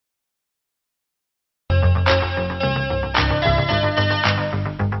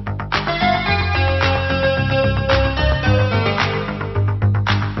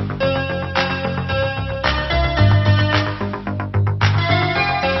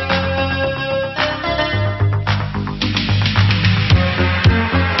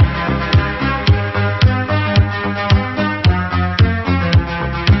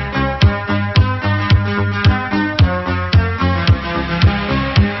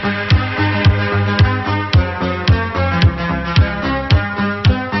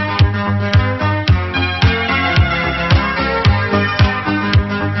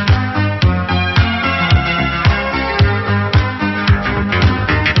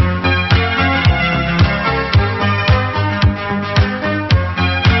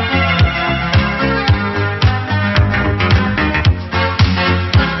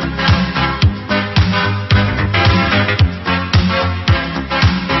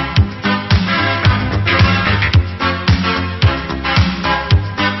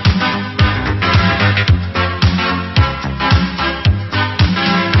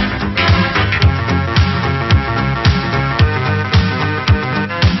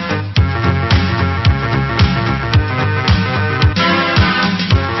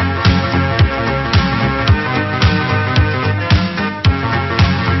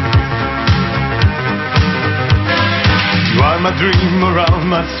down,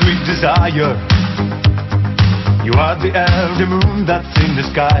 my sweet desire. You are the air, the moon that's in the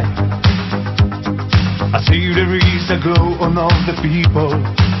sky. I see there is a glow on all the people.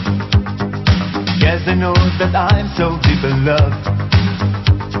 Yes, they know that I'm so deep in love.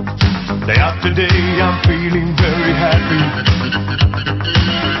 Day after day I'm feeling very happy.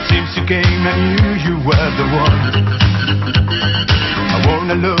 Since you came I knew you were the one. I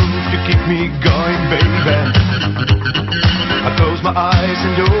wanna love to keep me going, baby. I close my eyes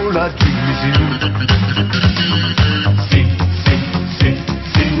and all I dream is you.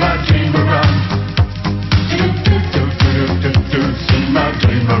 See my dream around. See my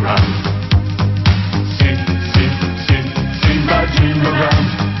dream around. See my dream around.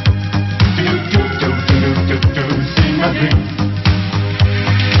 See my dream.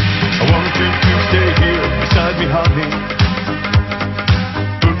 I want you to stay here beside me, honey.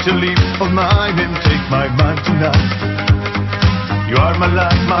 Put your lips on mine and take my mind tonight. You are my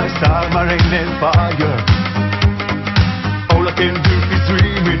light, my star, my rain and fire. All I can do is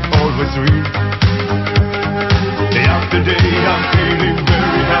dream it, always dream. Day after day I'm feeling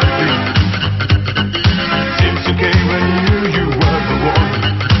very happy. Since you came I knew you were the one.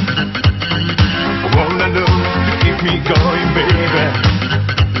 I wanna know to keep me going, baby.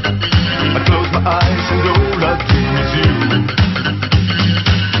 I close my eyes and all I dream is you.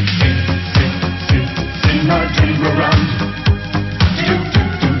 See my dream around.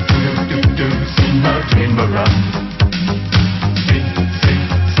 See my dream around.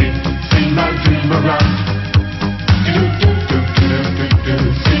 See my dream around.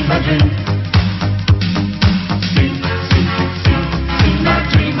 See my dream. See my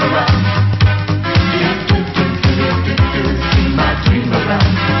dream around. See my dream around.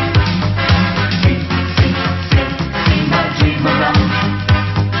 See my dream around.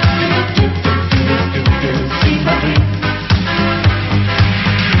 See my dream.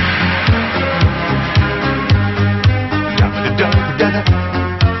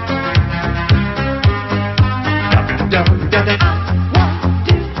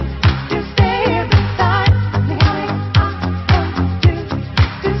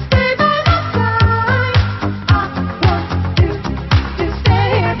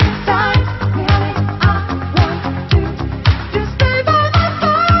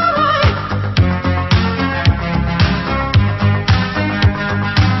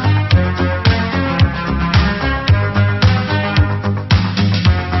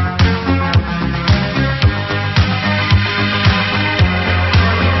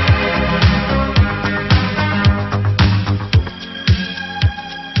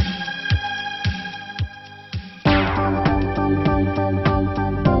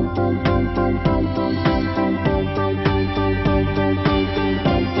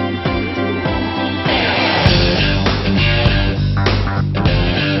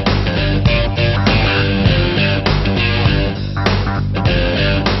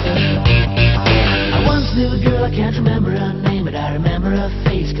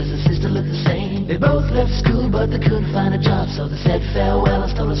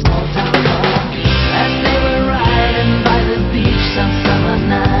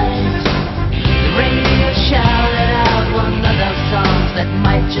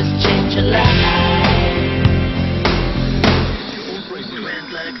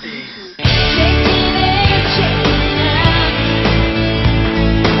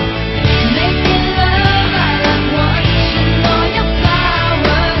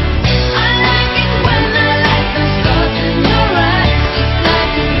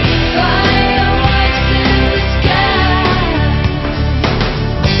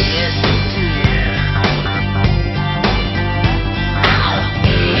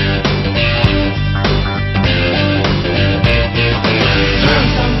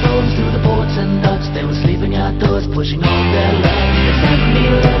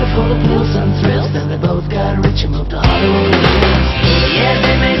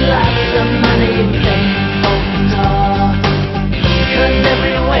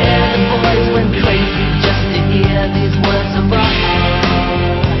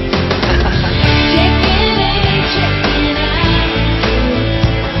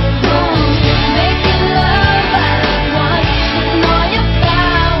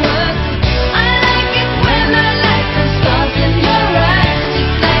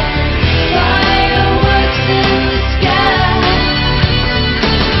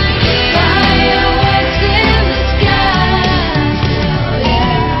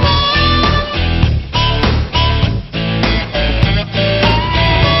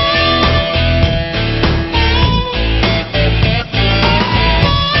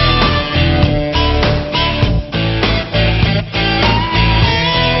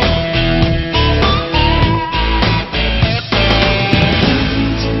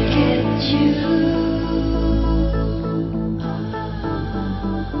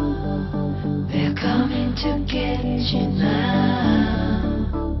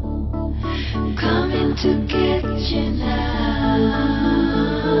 to get you now.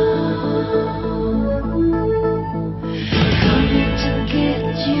 Coming to get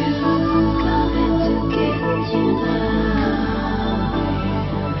you. Coming to get you now.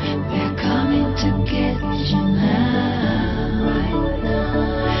 They're coming to get you now. Right now.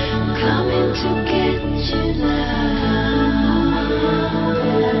 Coming to get you now.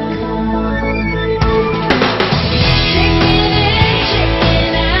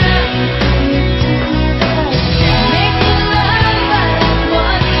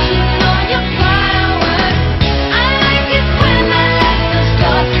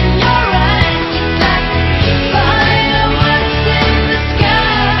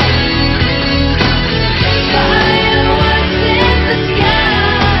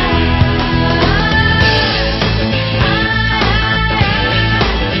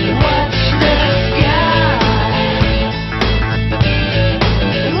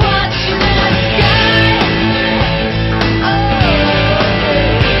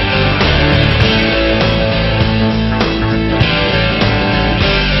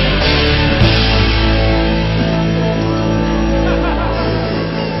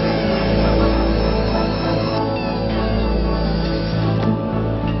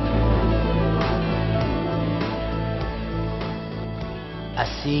 I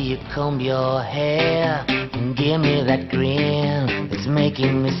see you comb your hair and give me that grin. It's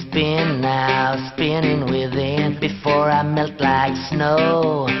making me spin now, spinning within. Before I melt like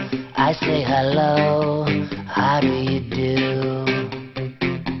snow, I say hello, how do you do?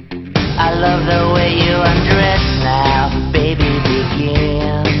 I love the way you undress now, baby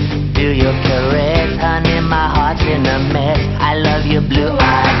begin. Do your caress, honey, my heart's in a mess. I love your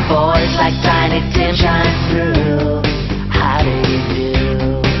blue-eyed voice like Tiny Tim shines through. How do you do?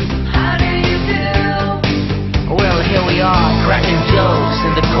 Here we are, cracking jokes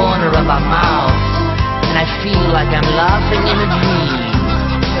in the corner of our mouth, and I feel like I'm laughing in a dream.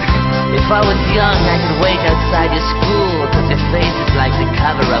 If I was young, I could wait outside your school, 'cause your face is like the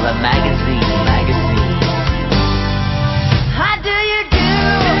cover of a magazine. I do